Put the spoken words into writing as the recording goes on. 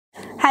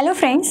Hello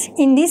friends,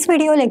 in this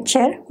video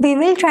lecture, we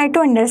will try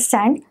to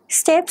understand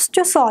steps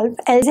to solve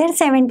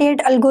LZ78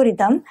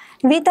 algorithm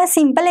with a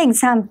simple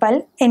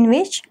example in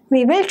which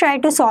we will try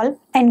to solve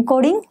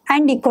encoding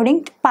and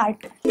decoding part.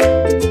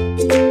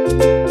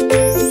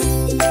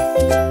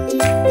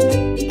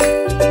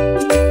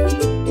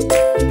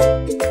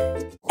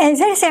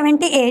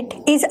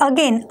 LZ78 is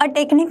again a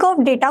technique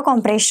of data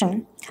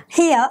compression.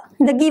 Here,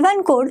 the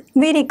given code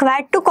we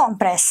require to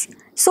compress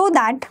so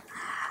that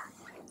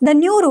the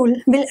new rule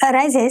will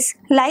arises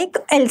like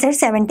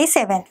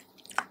LZ77.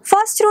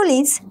 First rule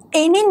is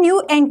any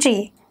new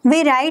entry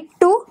we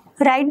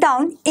write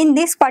down in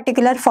this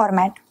particular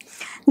format.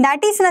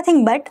 That is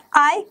nothing but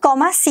I,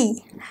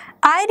 C.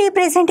 I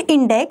represent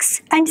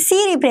index and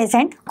C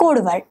represent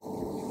code word.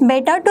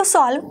 Better to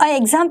solve an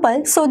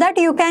example so that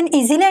you can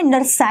easily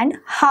understand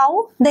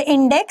how the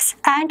index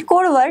and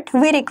code word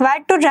we require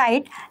to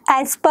write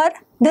as per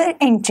the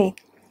entry.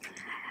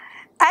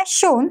 As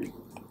shown,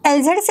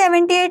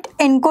 LZ78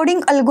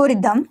 encoding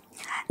algorithm,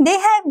 they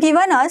have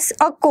given us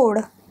a code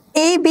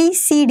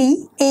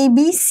ABCD,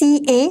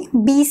 ABCA,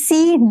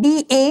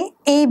 BCDA,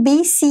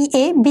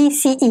 ABCA,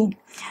 BCE.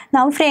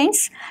 Now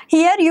friends,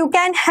 here you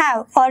can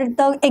have or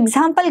the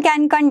example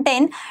can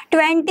contain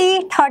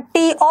 20,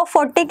 30 or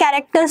 40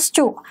 characters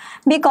too,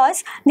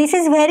 because this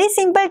is very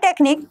simple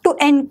technique to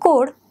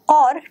encode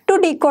or to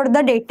decode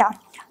the data.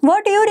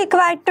 What you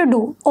require to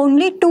do?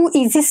 Only two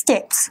easy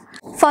steps.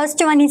 First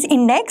one is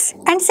index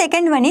and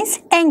second one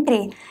is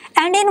entry.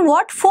 And in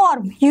what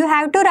form you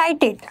have to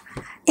write it?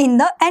 In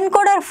the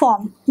encoder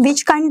form,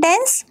 which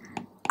contains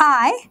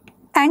I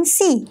and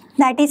C,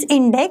 that is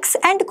index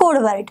and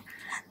code word.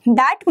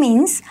 That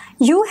means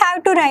you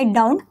have to write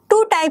down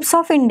two types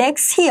of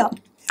index here.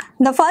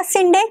 The first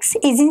index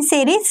is in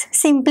series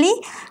simply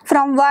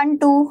from 1,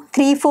 2,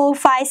 3, 4,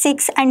 5,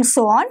 6 and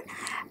so on.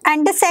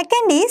 And the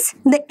second is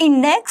the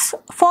index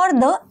for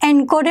the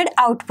encoded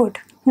output.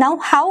 Now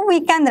how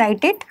we can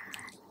write it?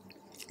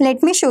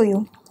 Let me show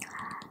you.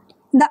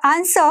 The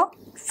answer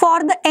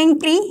for the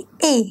entry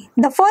A.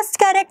 The first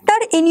character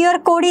in your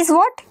code is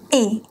what?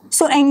 A.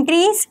 So entry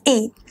is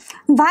A.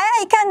 Why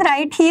I can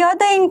write here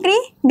the entry?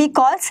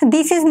 Because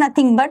this is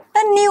nothing but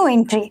the new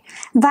entry.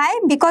 Why?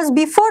 Because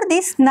before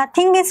this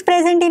nothing is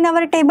present in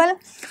our table.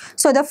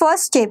 So the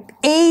first step,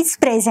 A is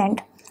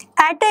present.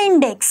 At an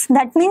index,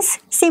 that means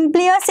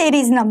simply a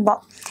series number.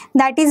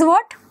 That is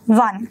what?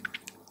 1.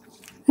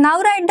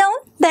 Now write down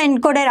the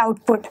encoded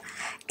output.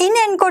 In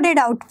encoded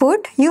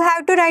output, you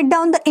have to write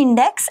down the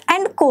index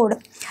and code.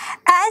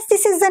 As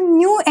this is a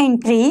new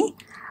entry,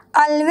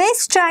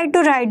 always try to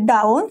write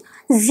down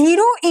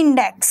 0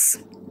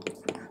 index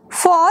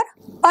for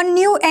a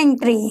new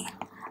entry.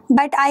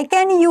 But I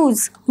can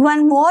use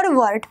one more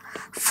word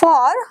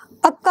for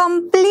a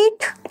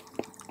complete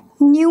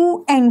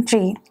new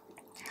entry.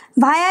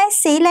 Why I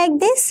say like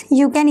this?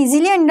 You can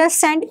easily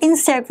understand in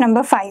step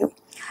number 5.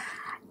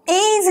 A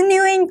is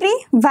new entry.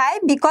 Why?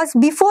 Because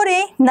before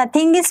A,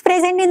 nothing is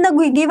present in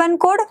the given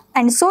code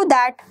and so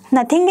that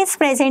nothing is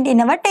present in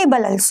our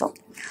table also.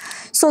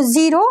 So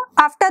 0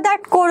 after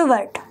that code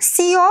word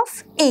C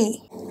of A.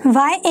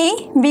 Why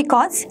A?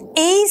 Because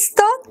A is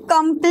the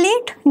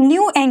complete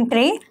new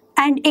entry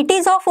and it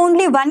is of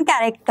only one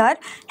character.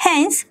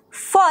 Hence,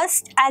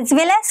 first as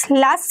well as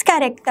last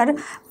character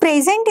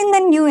present in the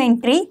new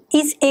entry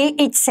is A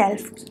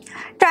itself.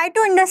 Try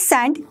to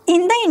understand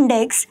in the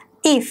index,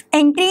 if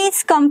entry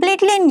is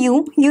completely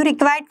new, you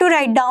require to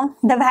write down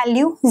the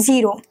value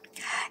 0.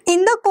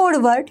 In the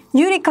code word,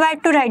 you require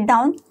to write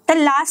down the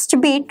last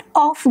bit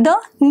of the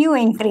new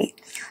entry.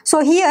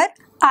 So here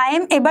I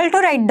am able to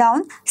write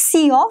down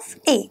C of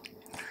A.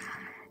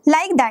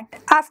 Like that,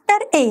 after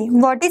A,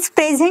 what is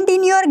present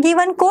in your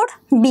given code?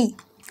 B.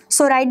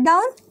 So write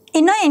down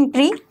in an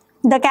entry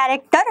the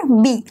character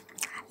B.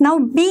 Now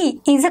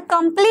B is a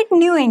complete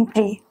new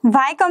entry.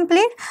 Why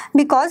complete?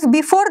 Because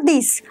before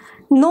this,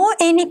 no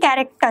any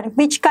character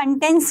which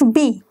contains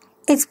B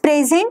is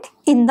present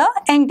in the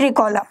entry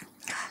column.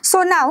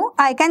 So now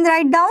I can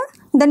write down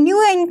the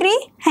new entry,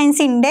 hence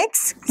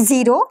index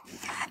 0,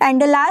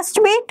 and the last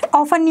bit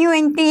of a new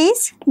entry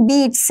is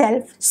B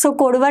itself. So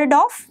code word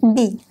of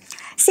B.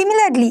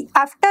 Similarly,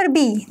 after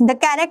B, the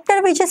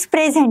character which is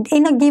present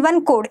in a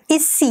given code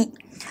is C.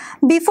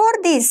 Before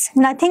this,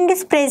 nothing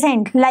is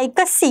present like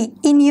a C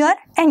in your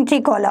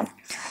entry column.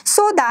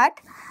 So that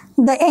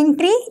the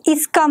entry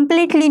is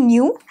completely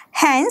new,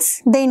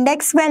 hence the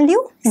index value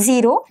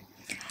 0.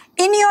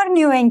 In your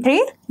new entry,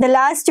 the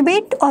last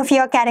bit of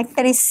your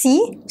character is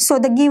C. So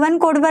the given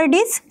code word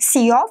is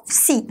C of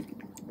C.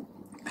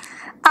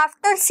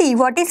 After C,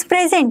 what is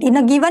present in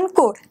a given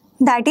code?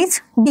 That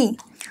is D.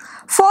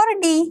 For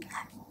D,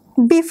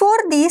 before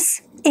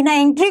this, in an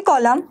entry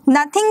column,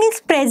 nothing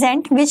is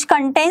present which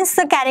contains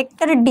the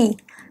character D.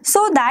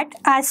 So that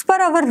as per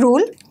our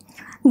rule,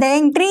 the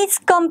entry is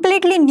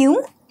completely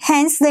new,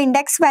 hence the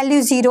index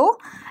value 0,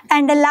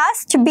 and the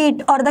last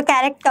bit or the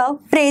character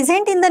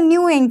present in the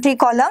new entry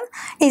column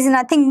is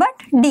nothing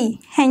but D,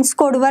 hence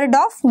code word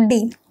of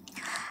D.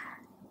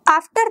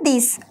 After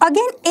this,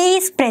 again A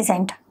is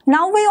present.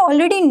 now we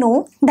already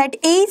know that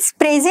A is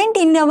present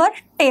in our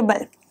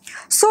table.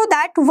 So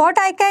that what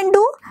I can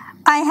do,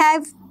 I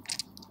have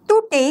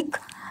to take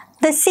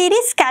the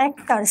series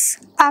characters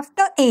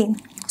after A.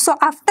 So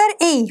after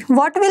A,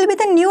 what will be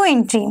the new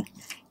entry?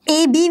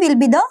 AB will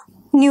be the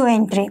new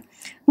entry.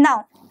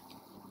 Now,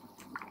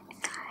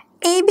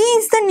 AB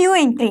is the new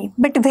entry,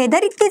 but whether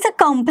it is a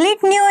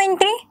complete new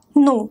entry?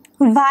 No.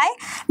 Why?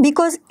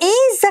 Because A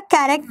is the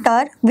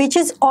character which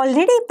is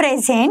already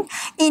present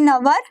in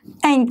our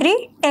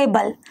entry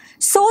table.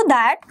 So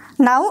that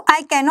now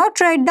I cannot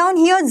write down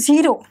here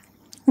 0.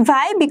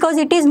 Why? Because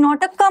it is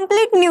not a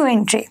complete new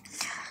entry.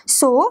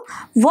 So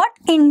what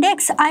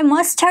index I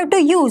must have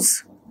to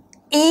use?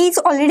 A is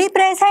already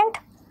present.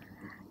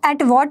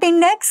 At what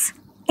index?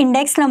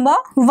 Index number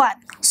 1.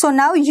 So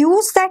now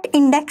use that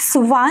index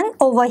 1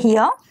 over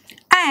here,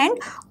 and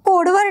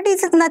code word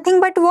is nothing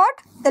but what?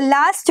 The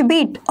last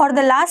bit or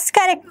the last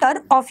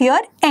character of your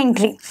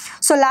entry.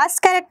 So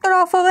last character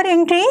of our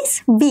entry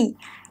is B.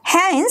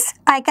 Hence,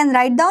 I can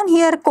write down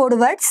here code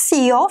word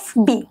C of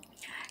B.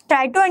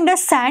 Try to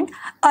understand,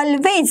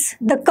 always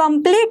the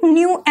complete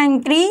new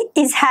entry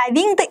is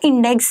having the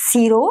index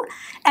 0,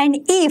 and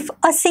if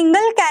a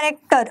single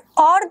character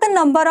or the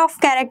number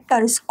of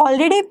characters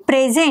already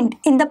present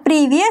in the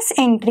previous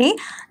entry,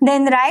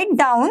 then write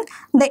down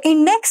the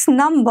index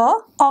number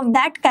of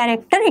that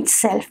character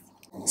itself.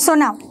 So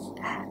now,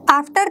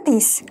 after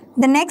this,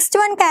 the next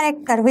one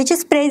character which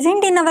is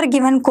present in our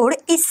given code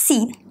is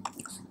C.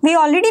 We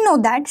already know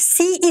that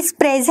C is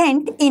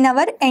present in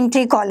our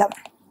entry column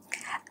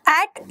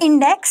at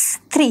index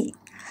 3.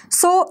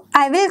 So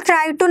I will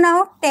try to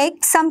now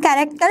take some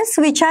characters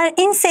which are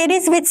in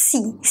series with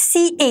C,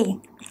 CA.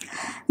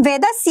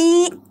 Whether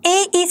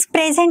CA is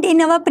present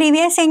in our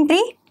previous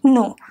entry?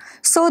 No.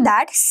 So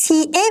that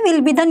CA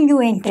will be the new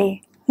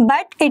entry.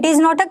 But it is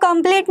not a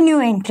complete new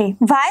entry.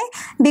 Why?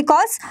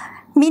 Because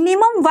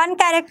minimum one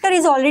character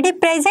is already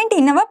present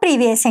in our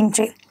previous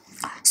entry.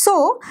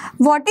 So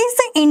what is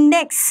the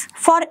index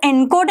for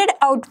encoded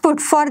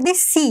output for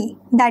this C?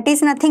 That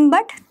is nothing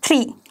but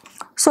 3.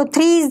 So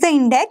 3 is the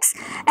index,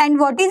 and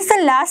what is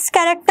the last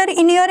character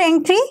in your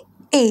entry?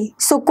 A.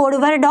 So code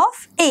word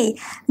of A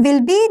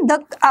will be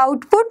the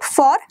output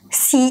for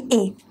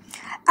CA.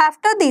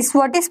 After this,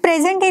 what is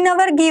present in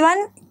our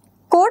given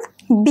code?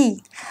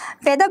 B.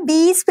 Whether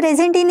B is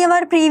present in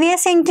our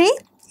previous entry?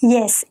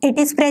 Yes, it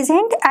is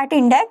present at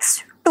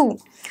index 2.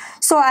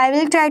 So I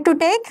will try to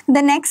take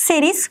the next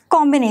series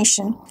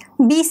combination.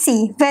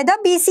 BC. Whether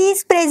BC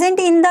is present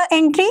in the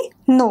entry?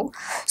 No.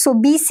 So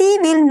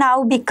BC will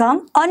now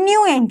become a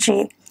new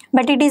entry.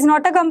 But it is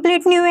not a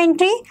complete new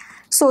entry.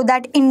 So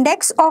that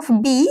index of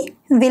B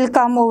will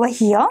come over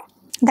here.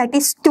 That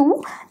is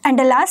 2. And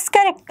the last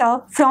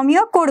character from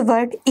your code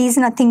word is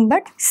nothing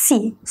but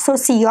C. So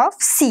C of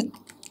C.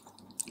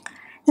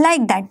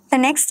 Like that. The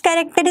next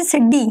character is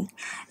D.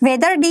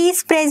 Whether D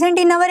is present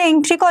in our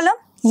entry column?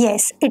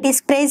 Yes, it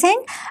is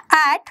present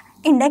at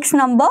index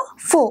number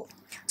 4.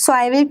 So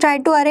I will try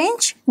to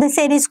arrange the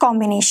series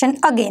combination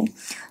again.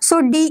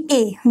 So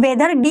DA,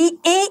 whether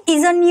DA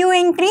is a new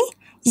entry?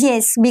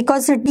 Yes,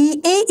 because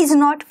DA is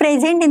not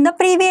present in the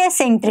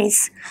previous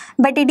entries.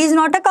 But it is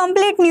not a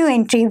complete new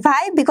entry.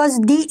 Why? Because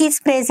D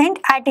is present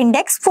at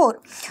index 4.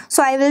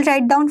 So I will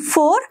write down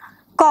 4,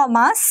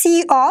 comma,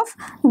 C of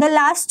the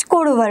last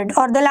code word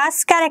or the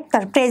last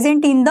character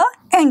present in the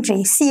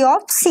entry, C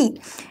of C.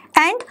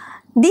 And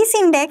this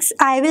index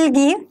I will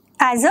give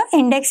as an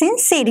index in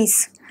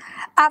series.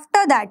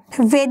 After that,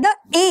 whether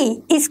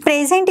A is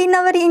present in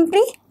our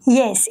entry?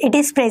 Yes, it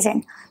is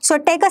present. So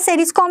take a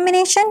series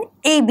combination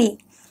AB.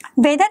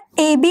 Whether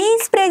AB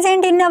is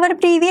present in our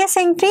previous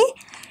entry?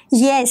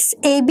 Yes,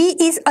 AB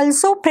is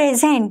also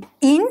present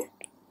in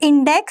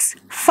index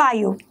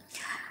 5.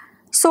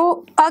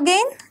 So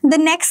again, the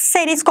next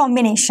series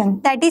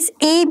combination, that is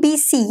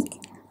ABC.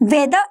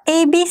 Whether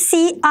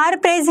ABC are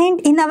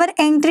present in our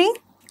entry?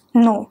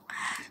 No.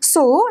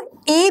 So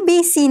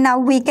ABC now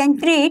we can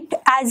treat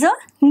as a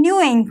new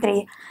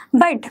entry.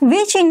 But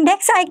which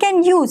index I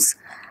can use?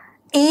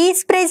 A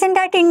is present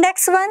at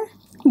index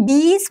 1,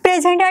 B is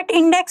present at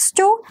index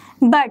 2,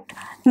 but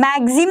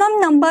maximum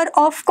number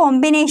of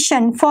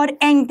combination for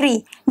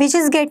entry which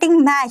is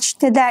getting matched,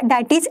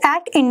 that is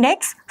at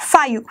index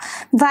 5.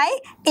 Why?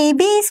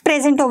 AB is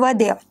present over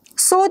there.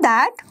 So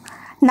that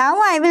now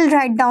I will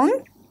write down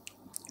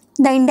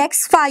the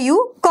index 5,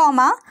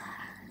 comma,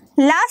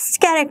 last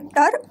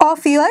character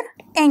of your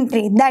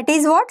entry, that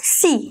is what?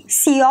 C,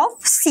 C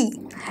of C,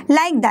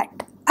 like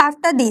that.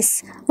 After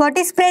this, what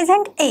is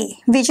present? A,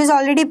 which is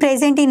already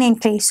present in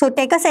entry. So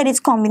take a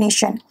series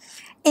combination.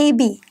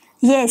 AB,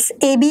 yes,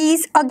 AB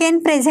is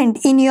again present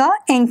in your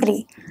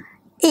entry.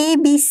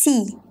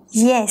 ABC,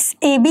 yes,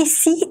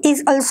 ABC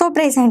is also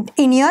present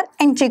in your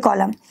entry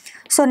column.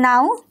 So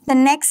now the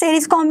next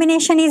series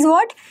combination is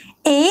what?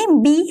 A,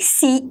 B,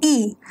 C,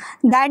 E.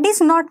 That is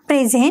not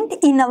present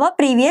in our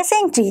previous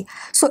entry.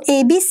 So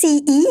A, B,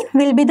 C, E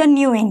will be the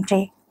new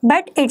entry.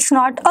 but it's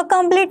not a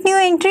complete new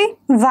entry.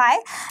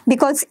 Why?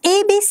 Because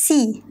A, B,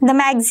 C, the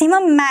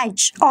maximum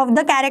match of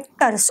the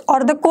characters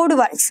or the code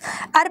words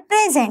are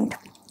present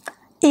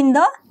in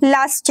the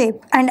last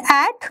step and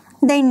at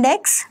the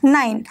index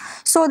 9.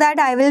 So that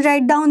I will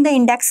write down the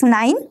index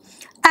 9.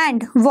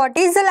 And what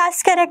is the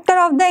last character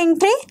of the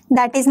entry?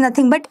 That is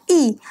nothing but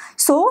E.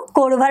 So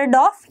code word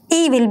of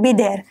E will be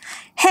there.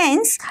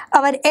 Hence,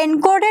 our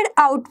encoded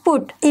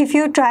output, if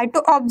you try to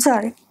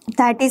observe,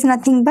 that is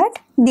nothing but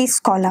this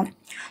column.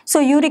 So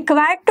you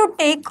require to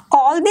take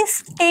all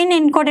these 10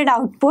 encoded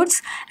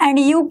outputs and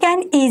you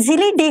can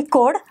easily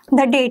decode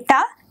the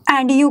data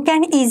and you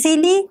can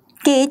easily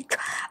get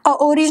a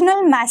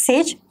original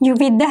message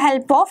with the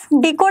help of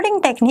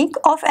decoding technique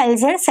of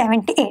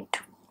LZ78.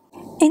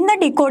 In the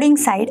decoding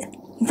side,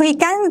 we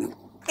can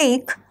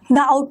take the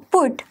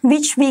output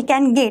which we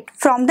can get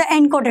from the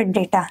encoded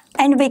data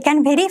and we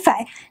can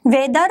verify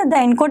whether the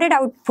encoded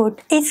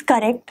output is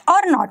correct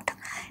or not.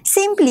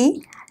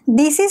 Simply,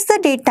 this is the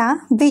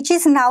data which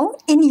is now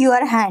in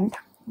your hand,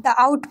 the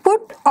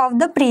output of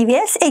the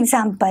previous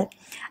example,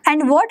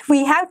 and what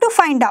we have to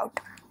find out,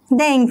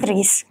 the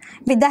entries.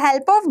 With the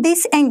help of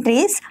these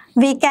entries,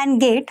 we can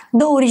get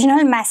the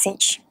original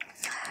message.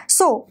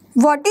 So,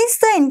 what is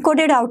the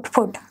encoded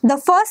output? The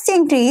first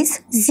entry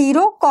is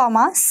 0,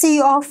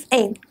 C of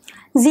A.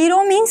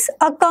 0 means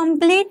a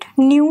complete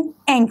new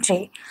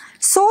entry.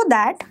 So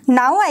that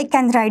now I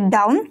can write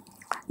down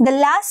the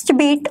last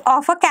bit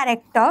of a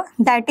character,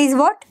 that is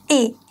what?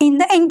 A in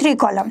the entry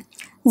column.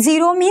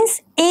 0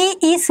 means A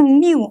is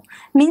new,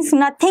 means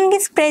nothing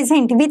is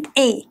present with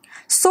A.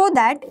 So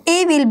that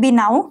A will be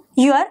now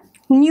your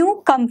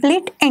new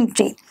complete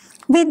entry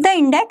with the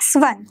index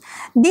 1.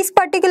 This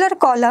particular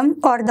column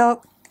or the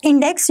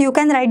index you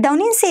can write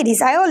down in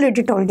series, I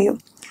already told you.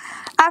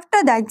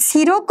 After that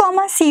 0,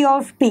 C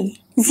of B.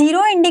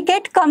 0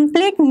 indicate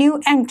complete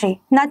new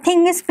entry.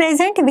 Nothing is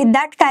present with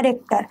that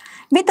character.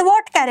 With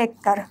what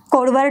character?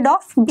 Code word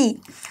of B.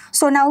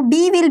 So now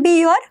B will be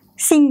your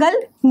single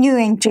new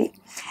entry.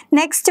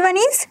 Next one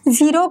is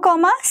 0,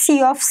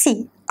 C of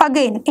C.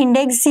 Again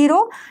index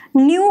 0,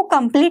 new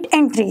complete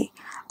entry.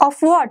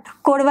 Of what?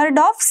 Code word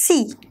of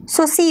C.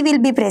 So C will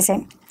be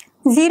present.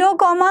 0,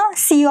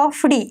 C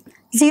of D.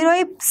 0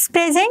 is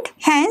present,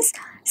 hence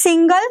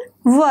single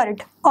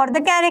word or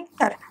the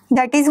character.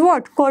 That is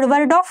what? Code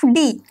word of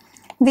D,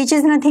 which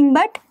is nothing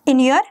but in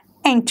your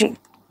entry.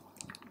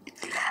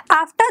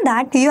 After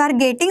that, you are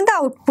getting the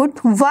output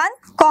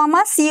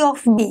 1, C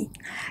of B.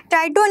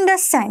 Try to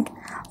understand.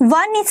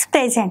 1 is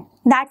present.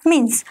 That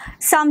means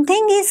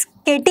something is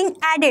getting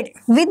added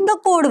with the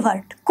code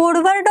word. Code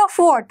word of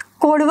what?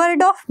 Code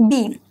word of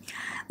B.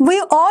 We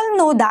all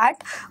know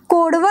that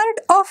code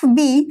word of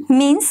B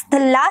means the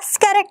last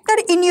character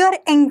in your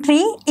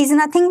entry is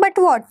nothing but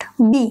what?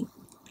 B.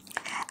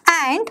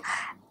 And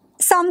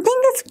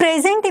something is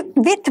present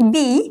with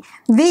B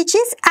which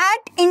is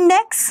at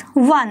index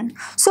 1.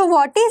 So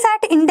what is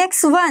at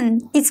index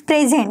 1 is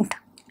present?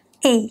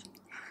 A.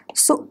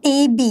 So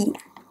AB.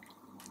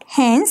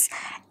 Hence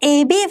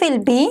AB will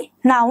be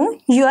now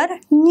your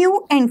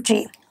new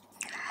entry.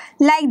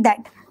 Like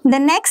that. The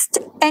next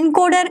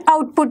encoder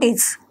output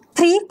is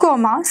 3,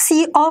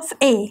 C of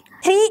A.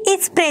 3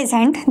 is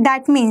present,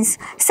 that means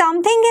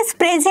something is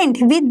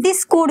present with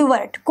this code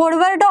word. Code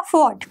word of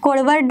what?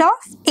 Code word of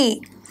A.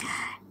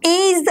 A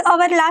is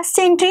our last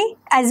entry.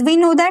 As we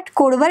know that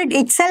code word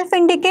itself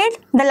indicates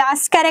the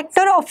last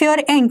character of your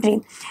entry.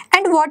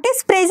 And what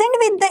is present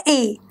with the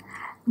A?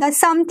 The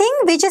something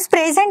which is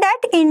present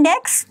at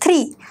index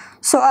 3.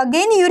 So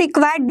again you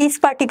require this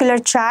particular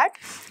chart.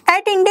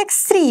 At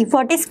index 3,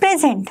 what is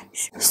present?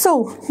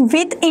 So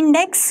with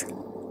index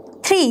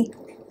 3,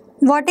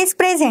 what is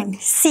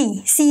present?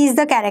 C. C is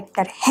the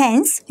character.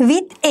 Hence,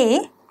 with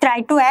A,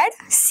 try to add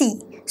C.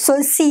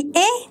 So,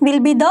 CA will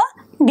be the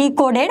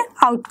decoded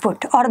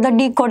output or the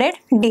decoded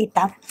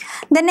data.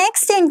 The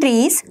next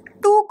entry is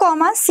 2,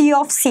 C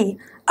of C.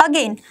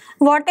 Again,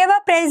 whatever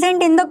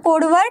present in the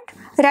code word,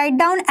 write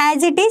down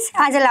as it is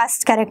as a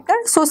last character.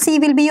 So, C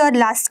will be your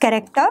last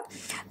character.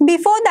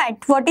 Before that,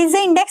 what is the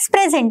index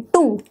present?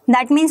 2.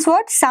 That means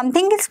what?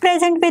 Something is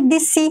present with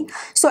this C.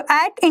 So,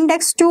 at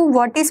index 2,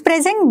 what is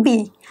present?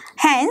 B.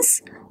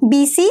 Hence,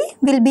 BC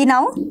will be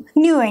now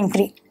new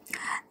entry.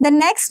 The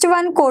next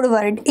one code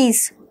word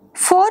is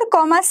 4,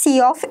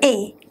 C of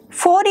A.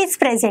 4 is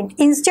present.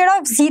 Instead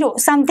of 0,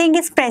 something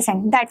is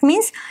present. That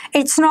means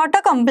it's not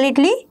a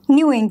completely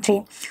new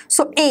entry.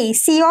 So A,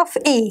 C of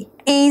A.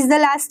 A is the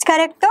last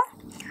character.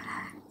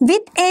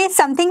 With A,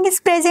 something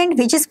is present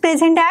which is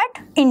present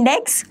at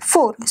index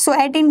 4. So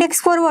at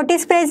index 4, what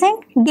is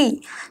present?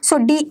 D. So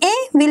DA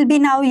will be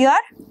now your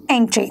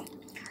entry.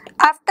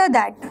 After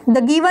that,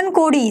 the given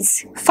code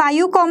is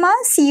 5,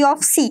 C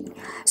of C.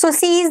 So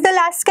C is the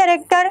last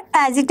character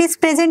as it is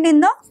present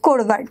in the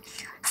code word.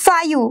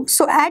 5.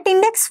 So at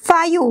index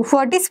 5,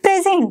 what is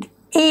present?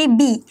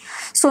 AB.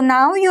 So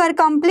now your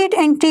complete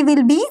entry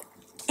will be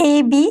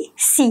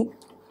ABC.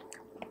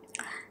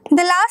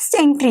 The last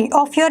entry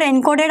of your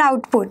encoded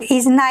output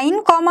is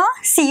 9,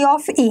 C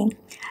of E.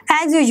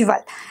 As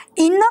usual,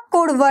 In a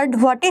code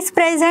word, what is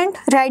present?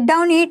 Write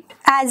down it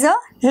as a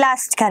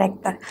last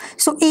character.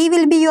 So E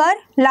will be your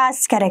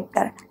last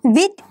character.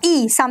 With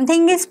E,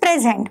 something is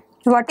present.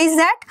 What is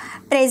that?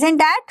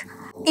 Present at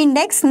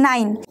index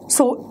 9.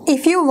 So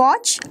if you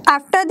watch,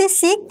 after this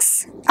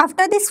 6,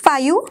 after this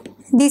 5,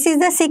 this is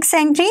the 6th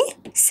entry,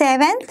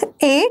 7th,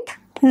 8th,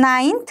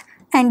 9th,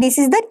 and this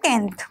is the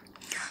 10th.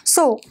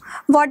 So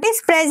what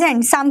is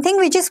present? Something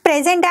which is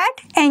present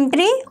at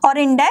entry or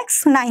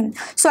index 9.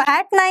 So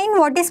at 9,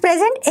 what is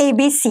present?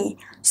 ABC.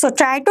 So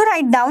try to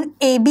write down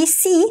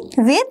ABC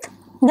with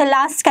the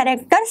last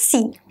character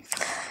C.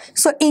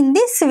 So in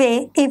this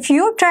way, if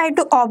you try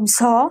to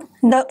observe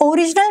the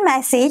original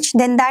message,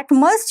 then that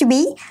must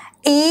be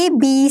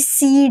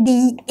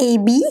ABCDAB,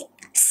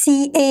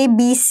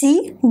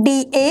 CABCDA,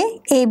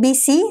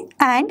 ABC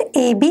and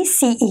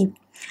ABCE.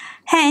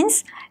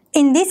 Hence,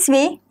 in this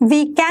way,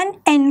 we can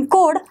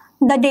encode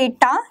the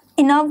data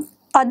in a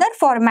other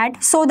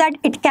format so that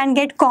it can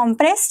get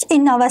compressed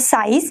in our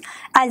size,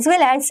 as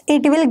well as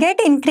it will get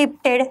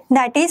encrypted,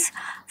 that is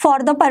for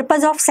the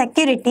purpose of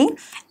security.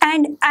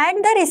 And at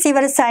the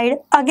receiver side,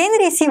 again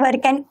receiver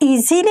can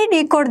easily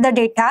decode the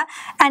data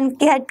and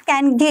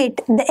can get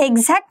the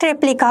exact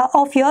replica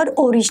of your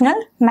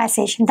original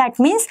message. That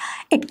means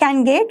it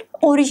can get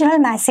original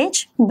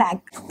message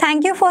back.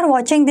 Thank you for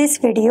watching this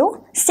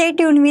video. Stay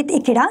tuned with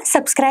Ekeeda.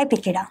 Subscribe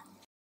Ekeeda.